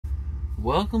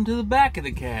Welcome to the Back of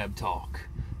the Cab Talk.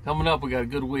 Coming up, we got a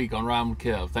good week on Riding with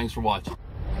Kev. Thanks for watching.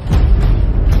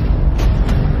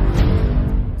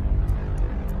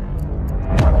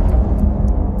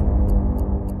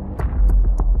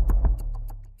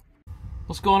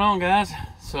 What's going on, guys?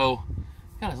 So,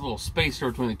 got a little space here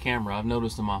between the camera. I've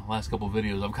noticed in my last couple of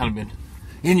videos, I've kind of been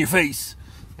in your face,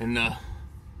 and I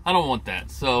don't want that.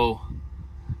 So,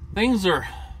 things are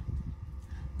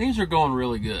going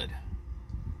really good.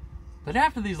 But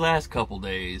after these last couple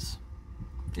days,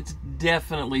 it's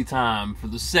definitely time for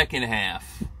the second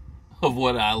half of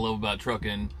what I love about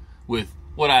trucking with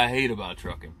what I hate about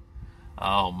trucking.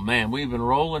 Oh man, we've been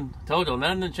rolling. I told you,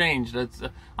 nothing to change.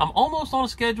 I'm almost on a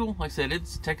schedule. Like I said,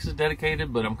 it's Texas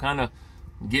dedicated, but I'm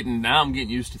getting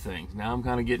used to things. Now I'm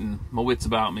kind of getting my wits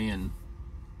about me and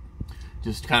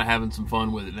just kind of having some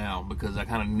fun with it now, because I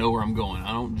kind of know where I'm going.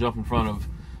 I don't jump in front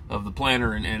of the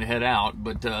planner and head out,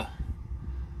 but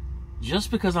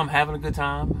just because I'm having a good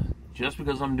time, just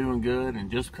because I'm doing good, and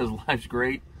just because life's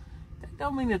great, that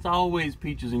don't mean it's always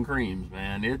peaches and creams,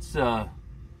 man. It's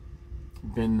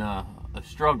been a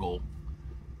struggle,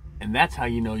 and that's how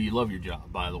you know you love your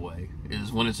job, by the way,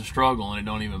 is when it's a struggle and it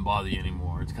don't even bother you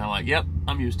anymore. It's kind of like, yep,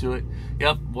 I'm used to it.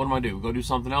 Yep, what am I do? Go do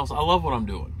something else? I love what I'm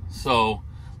doing. So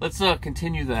let's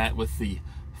continue that with the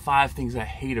 5 things I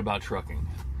hate about trucking.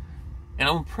 And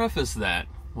I'm going to preface that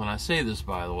when I say this,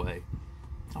 by the way,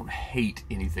 I don't hate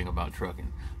anything about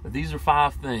trucking, but these are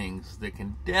 5 things that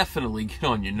can definitely get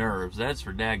on your nerves. That's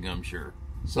for dadgum sure.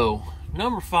 So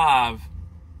number 5,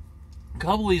 a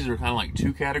couple of these are kind of like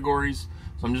 2 categories,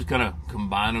 so I'm just going to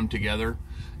combine them together,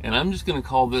 and I'm just going to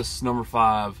call this number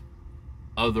 5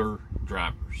 other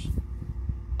drivers.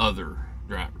 Other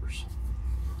drivers.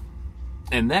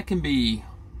 And that can be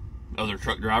other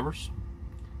truck drivers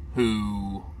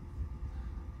who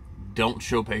don't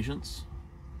show patience,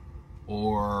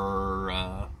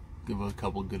 or give a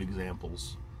couple of good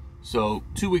examples. So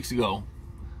 2 weeks ago,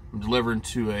 I'm delivering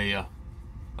to a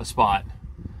spot,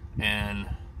 and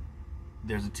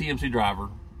there's a TMC driver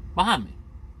behind me.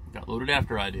 Got loaded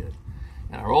after I did,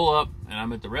 and I roll up, and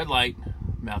I'm at the red light,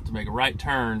 I'm about to make a right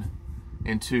turn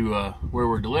into where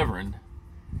we're delivering.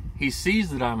 He sees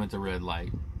that I'm at the red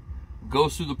light,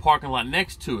 goes through the parking lot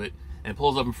next to it, and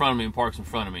pulls up in front of me and parks in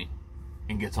front of me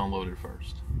and gets unloaded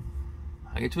first.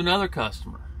 I get to another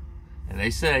customer, and they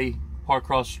say, park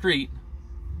across the street,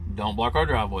 don't block our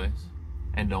driveways,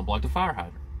 and don't block the fire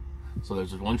hydrant. So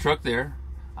there's one truck there,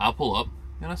 I pull up,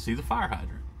 and I see the fire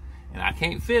hydrant. And I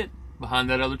can't fit behind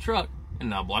that other truck and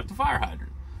not block the fire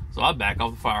hydrant. So I back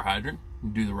off the fire hydrant,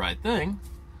 do the right thing,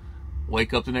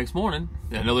 wake up the next morning,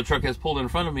 another truck has pulled in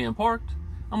front of me and parked.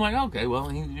 I'm like, okay, well,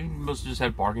 he must have just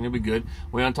had parking, it'll be good.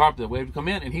 We on top of that, wave to come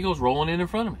in, and he goes rolling in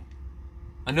front of me.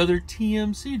 Another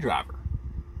TMC driver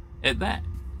at that.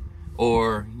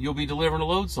 Or you'll be delivering a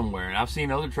load somewhere, and I've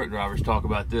seen other truck drivers talk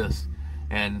about this,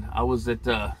 and I was at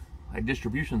a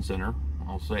distribution center,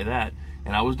 I'll say that,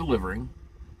 and I was delivering,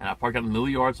 and I parked out in the middle of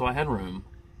the yard so I had room,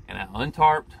 and I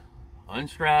untarped,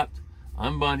 unstrapped,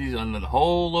 unbungeed, under the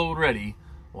whole load ready,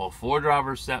 while 4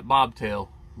 drivers sat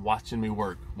bobtail watching me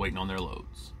work, waiting on their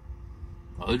loads.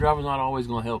 Other drivers not always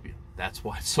going to help you. That's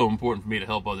why it's so important for me to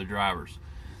help other drivers.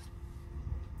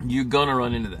 You're gonna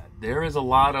run into that. There is a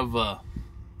lot of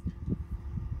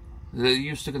they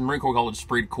used to, in the Marine Corps, call it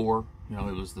esprit de corps. You know,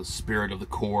 it was the spirit of the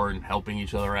Corps and helping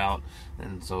each other out.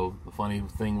 And so the funny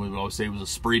thing we would always say was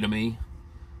esprit de me.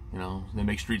 You know, they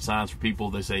make street signs for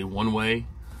people, they say one way,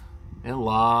 and a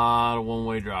lot of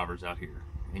one-way drivers out here,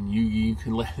 and you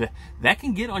can let that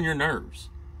can get on your nerves.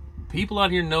 People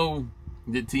out here know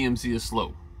that TMC is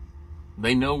slow.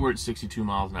 They know we're at 62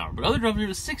 miles an hour. But other drivers are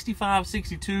at 65,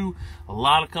 62. A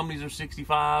lot of companies are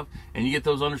 65. And you get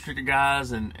those unrestricted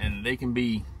guys, and they can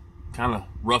be kind of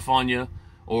rough on you.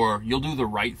 Or you'll do the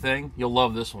right thing. You'll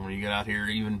love this one when you get out here,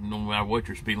 even no matter what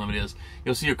your speed limit is.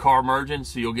 You'll see a car merging,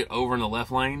 so you'll get over in the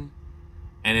left lane.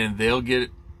 And then they'll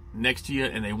get next to you,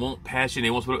 and they won't pass you, and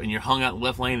they won't and you're hung out in the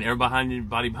left lane, and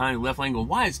everybody behind the left lane going,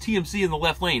 why is TMC in the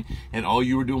left lane? And all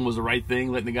you were doing was the right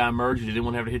thing, letting the guy merge, and you didn't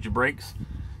want to have to hit your brakes.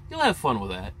 You'll have fun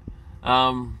with that.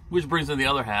 Which brings in the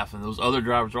other half, and those other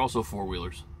drivers are also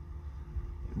 4-wheelers.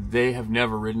 They have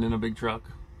never ridden in a big truck.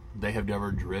 They have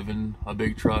never driven a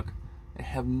big truck. They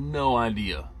have no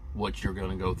idea what you're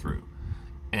going to go through.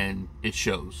 And it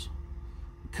shows.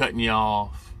 Cutting you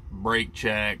off, brake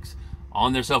checks,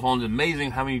 on their cell phones.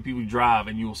 Amazing how many people drive,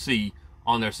 and you will see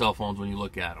on their cell phones when you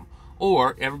look at them.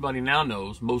 Or, everybody now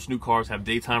knows, most new cars have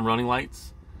daytime running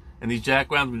lights. And these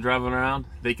jackwabs been driving around,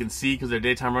 they can see because they're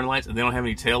daytime running lights, and they don't have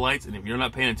any tail lights. And if you're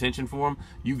not paying attention for them,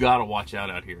 you got to watch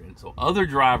out here. And so other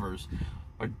drivers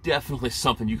are definitely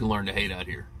something you can learn to hate out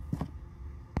here.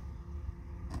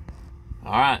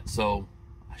 All right, so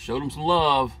I showed them some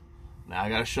love. Now I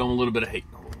got to show them a little bit of hate.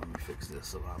 Hold on, let me fix this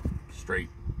so I'm straight.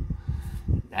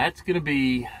 That's going to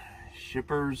be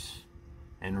shippers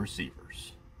and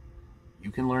receivers.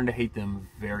 You can learn to hate them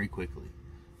very quickly.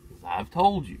 Because I've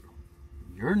told you,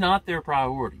 you're not their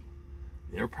priority.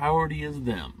 Their priority is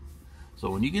them. So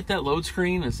when you get that load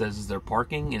screen that says, is there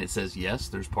parking? And it says, yes,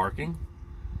 there's parking.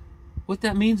 What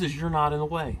that means is you're not in the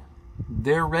way.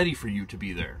 They're ready for you to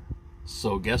be there.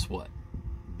 So guess what?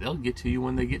 They'll get to you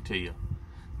when they get to you.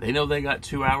 They know they got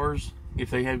 2 hours if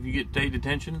they have you get day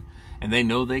detention, and they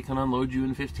know they can unload you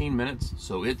in 15 minutes.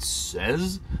 So it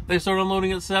says they start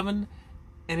unloading at 7,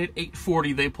 and at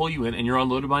 8:40 they pull you in, and you're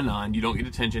unloaded by 9. You don't get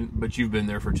detention, but you've been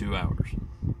there for 2 hours.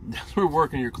 That's where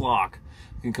working your clock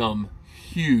can come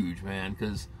huge, man,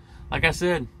 because like I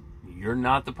said, you're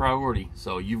not the priority.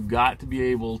 So you've got to be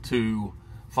able to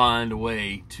find a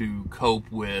way to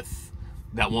cope with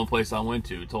that one place I went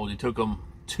to. I told you it took them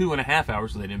 2.5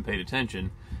 hours so they didn't pay attention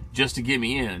just to get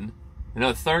me in,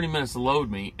 another 30 minutes to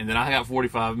load me, and then I got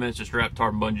 45 minutes to strap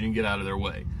tarp and bungee and get out of their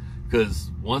way.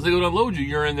 Because once they go to unload you,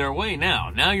 you're in their way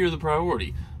now. Now you're the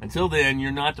priority. Until then,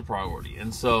 you're not the priority.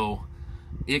 And so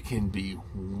it can be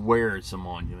wearisome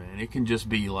on you, man. It can just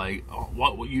be like, oh,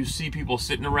 what you see people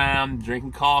sitting around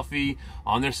drinking coffee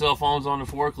on their cell phones on the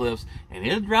forklifts, and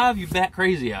it'll drive you bat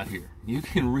crazy out here. You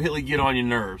can really get on your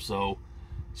nerves. So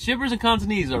shippers and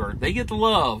consignees they get the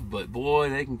love, but boy,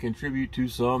 they can contribute to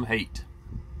some hate.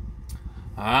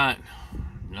 All right,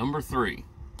 number 3,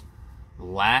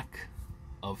 lack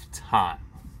of time.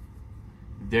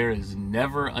 There is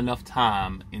never enough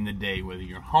time in the day, whether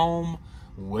you're home,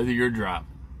 whether you're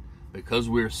driving, because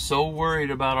we're so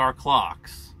worried about our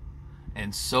clocks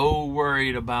and so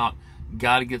worried about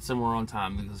got to get somewhere on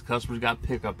time because customers got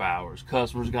pickup hours,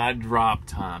 customers got drop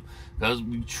time, because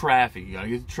traffic, you got to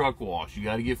get the truck washed, you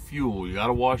got to get fuel, you got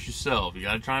to wash yourself, you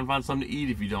got to try and find something to eat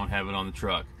if you don't have it on the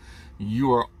truck.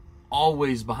 You are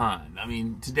always behind. I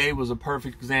mean, today was a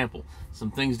perfect example. Some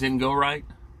things didn't go right,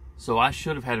 so I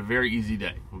should have had a very easy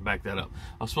day. I'll back that up.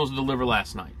 I was supposed to deliver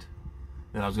last night.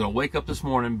 Then I was going to wake up this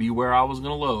morning, be where I was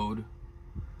going to load,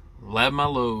 lab my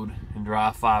load, and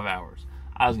drive 5 hours.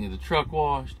 I was going to get the truck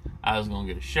washed. I was going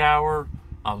to get a shower.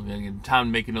 I was going to get time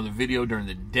to make another video during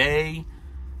the day.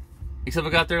 Except I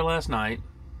got there last night,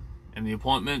 and the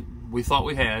appointment we thought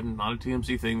we had, not a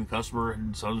TMC thing, the customer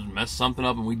had messed something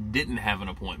up, and we didn't have an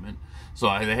appointment. So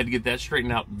I had to get that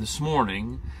straightened out this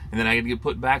morning, and then I had to get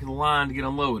put back in the line to get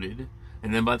unloaded.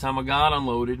 And then by the time I got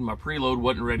unloaded, my preload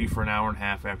wasn't ready for an hour and a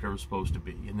half after it was supposed to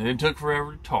be. And then it took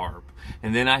forever to tarp.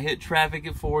 And then I hit traffic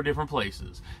at 4 different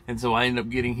places. And so I ended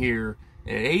up getting here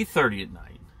at 8:30 at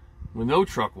night with no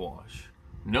truck wash,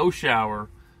 no shower,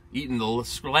 eating the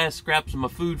last scraps of my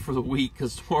food for the week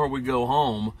because tomorrow we go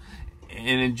home.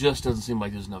 And it just doesn't seem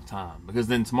like there's enough time. Because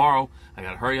then tomorrow, I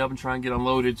got to hurry up and try and get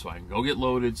unloaded so I can go get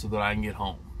loaded so that I can get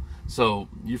home. So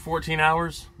your 14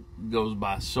 hours goes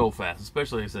by so fast,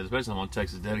 especially, like I said, especially on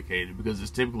Texas Dedicated, because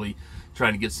it's typically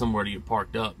trying to get somewhere to get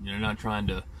parked up. You're not trying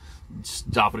to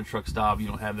stop at a truck stop. You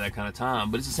don't have that kind of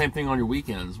time. But it's the same thing on your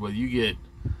weekends, whether you get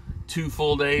 2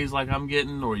 full days like I'm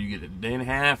getting, or you get a day and a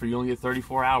half, or you only get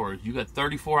 34 hours. You got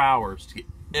 34 hours to get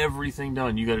everything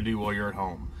done you got to do while you're at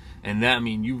home. And that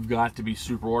means you've got to be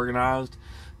super organized,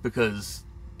 because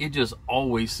it just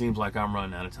always seems like I'm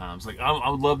running out of time. It's like, I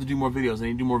would love to do more videos. I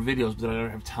need to do more videos, but I don't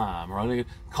have time. Or I need to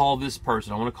call this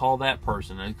person. I want to call that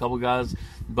person. And a couple of guys,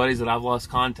 buddies that I've lost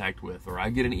contact with. Or I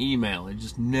get an email. It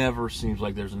just never seems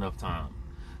like there's enough time.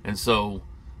 And so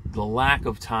the lack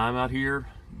of time out here,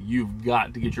 you've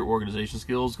got to get your organization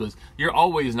skills, because you're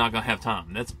always not going to have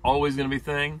time. That's always going to be a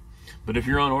thing. But if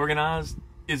you're unorganized,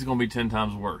 it's going to be 10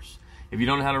 times worse. If you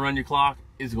don't know how to run your clock,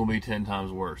 it's going to be 10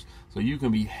 times worse. So you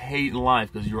can be hating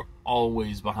life because you're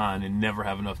always behind and never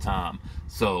have enough time.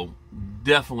 So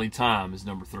definitely time is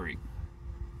number 3.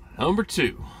 Number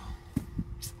 2,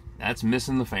 that's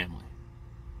missing the family.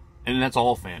 And that's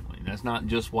all family. That's not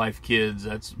just wife, kids.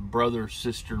 That's brother,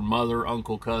 sister, mother,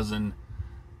 uncle, cousin.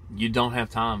 You don't have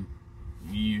time.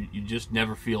 You just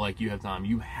never feel like you have time.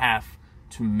 You have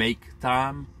to make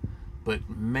time. But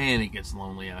man, it gets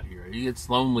lonely out here. It gets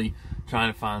lonely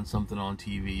trying to find something on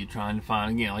TV, trying to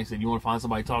find, again, like I said, you want to find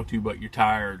somebody to talk to, but you're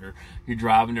tired, or you're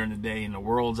driving during the day and the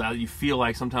world's out. You feel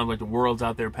like sometimes like the world's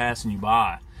out there passing you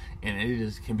by, and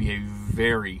it can be a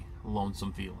very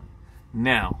lonesome feeling.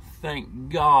 Now, thank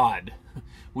God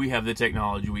we have the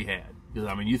technology we had. Because,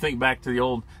 I mean, you think back to the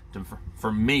old,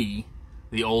 for me,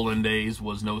 the olden days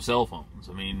was no cell phones.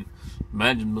 I mean,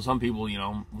 imagine some people,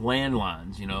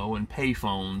 landlines, and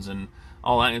payphones and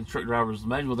all that, and truck drivers.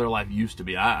 Imagine what their life used to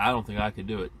be. I don't think I could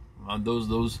do it.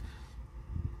 Those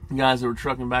guys that were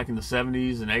trucking back in the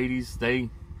 70s and 80s,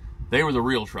 they were the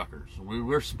real truckers.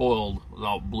 We're spoiled with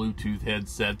all Bluetooth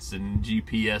headsets and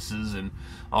GPSs and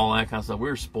all that kind of stuff.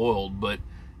 We're spoiled, but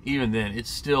even then, it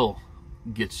still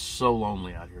gets so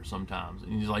lonely out here sometimes.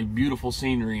 And it's like beautiful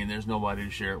scenery, and there's nobody to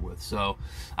share it with. So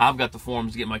I've got the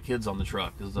forms to get my kids on the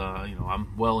truck because you know,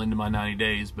 I'm well into my 90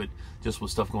 days, but just with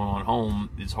stuff going on at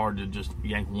home, it's hard to just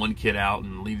yank one kid out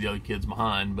and leave the other kids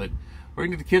behind. But we're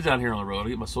gonna get the kids out here on the road. I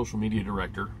get my social media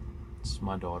director, it's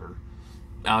my daughter,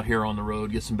 out here on the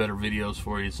road, get some better videos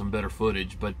for you, some better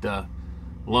footage. But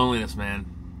loneliness, man,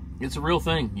 it's a real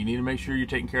thing. You need to make sure you're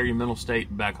taking care of your mental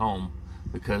state back home,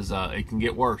 because it can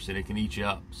get worse and it can eat you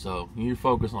up. So you need to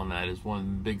focus on that is one of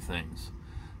the big things.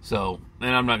 So,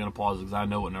 and I'm not going to pause because I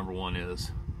know what number one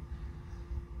is.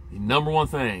 The number one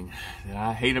thing that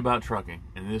I hate about trucking,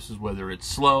 and this is whether it's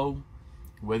slow,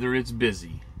 whether it's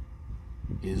busy,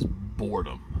 is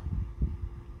boredom.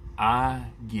 I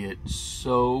get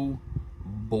so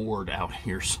bored out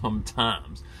here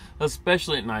sometimes,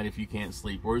 especially at night if you can't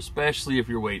sleep, or especially if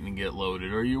you're waiting to get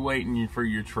loaded, or you're waiting for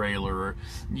your trailer, or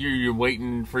you're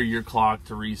waiting for your clock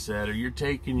to reset, or you're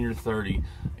taking your 30.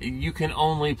 You can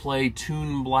only play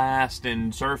Toon Blast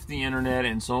and surf the internet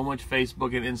and so much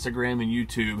Facebook and Instagram and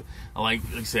YouTube. Like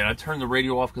I said, I turn the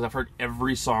radio off because I've heard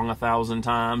every song 1,000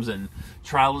 times and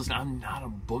try to listen. I'm not a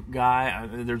book guy.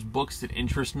 There's books that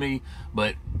interest me,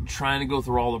 but trying to go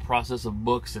through all the process of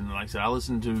books, and like I said, I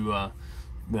listen to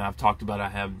I've talked about I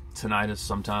have tinnitus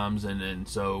sometimes, and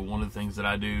so one of the things that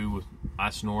I do, I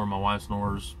snore, my wife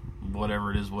snores,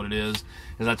 whatever it is, what it is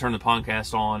I turn the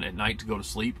podcast on at night to go to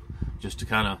sleep, just to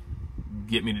kind of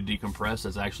get me to decompress.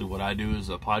 That's actually what I do, is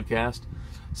a podcast.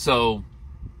 So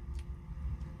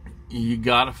you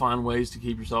got to find ways to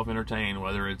keep yourself entertained,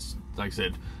 whether it's, like I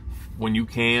said, when you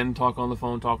can talk on the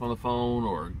phone,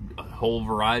 or a whole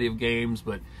variety of games,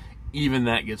 but even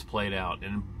that gets played out,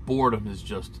 and boredom is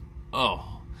just,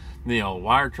 you know,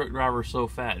 why are truck drivers so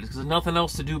fat? It's because there's nothing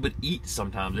else to do but eat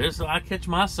sometimes. I catch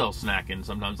myself snacking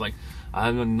sometimes, like, I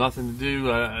have nothing to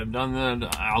do, I've done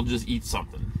that, I'll just eat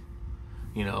something.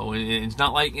 You know, and it's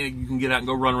not like you can get out and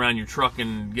go run around your truck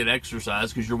and get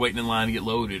exercise because you're waiting in line to get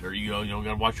loaded, or you got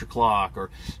to watch your clock, or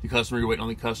the customer, you're waiting on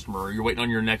the customer, or you're waiting on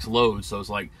your next load. So it's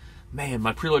like, man,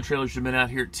 my preload trailer should have been out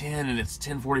here at 10 and it's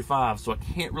 10:45, so I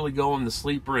can't really go in the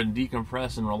sleeper and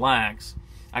decompress and relax.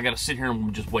 I got to sit here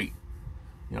and just wait,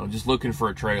 you know, just looking for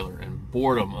a trailer. And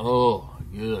boredom,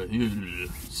 good.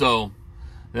 So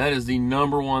that is the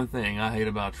number one thing I hate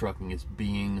about trucking, is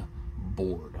being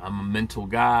bored. I'm a mental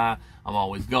guy. I'm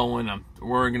always going, I'm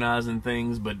organizing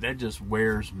things, but that just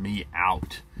wears me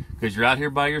out, because you're out here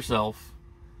by yourself,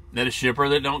 at a shipper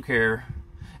that don't care,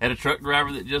 at a truck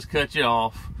driver that just cut you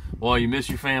off, while you miss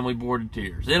your family bored to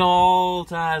tears. It all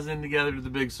ties in together to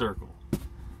the big circle.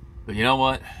 But you know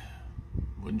what?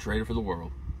 Wouldn't trade it for the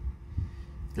world,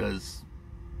 because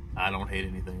I don't hate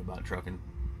anything about trucking.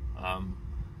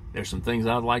 There's some things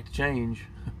I'd like to change.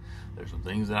 There's some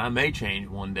things that I may change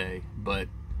one day, but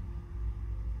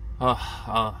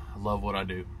I love what I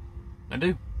do. I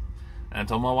do. And I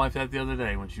told my wife that the other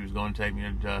day when she was going to take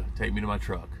me to my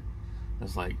truck. I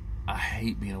was like, I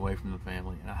hate being away from the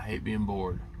family, and I hate being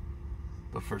bored.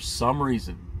 But for some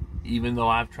reason, even though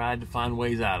I've tried to find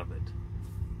ways out of it,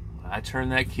 when I turn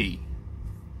that key,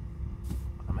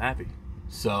 I'm happy.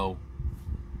 So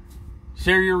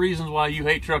share your reasons why you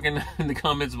hate trucking in the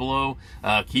comments below.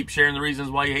 Keep sharing the reasons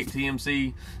why you hate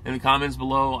TMC in the comments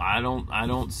below. I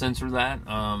don't censor that.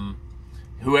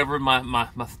 Whoever my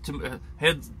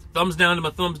head thumbs down to my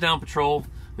thumbs down patrol.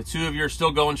 The two of you are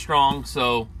still going strong,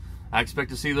 so I expect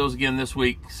to see those again this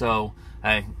week. So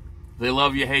hey, they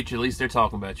love you, hate you, at least they're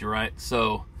talking about you, right?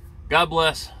 So God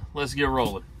bless. Let's get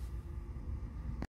rolling.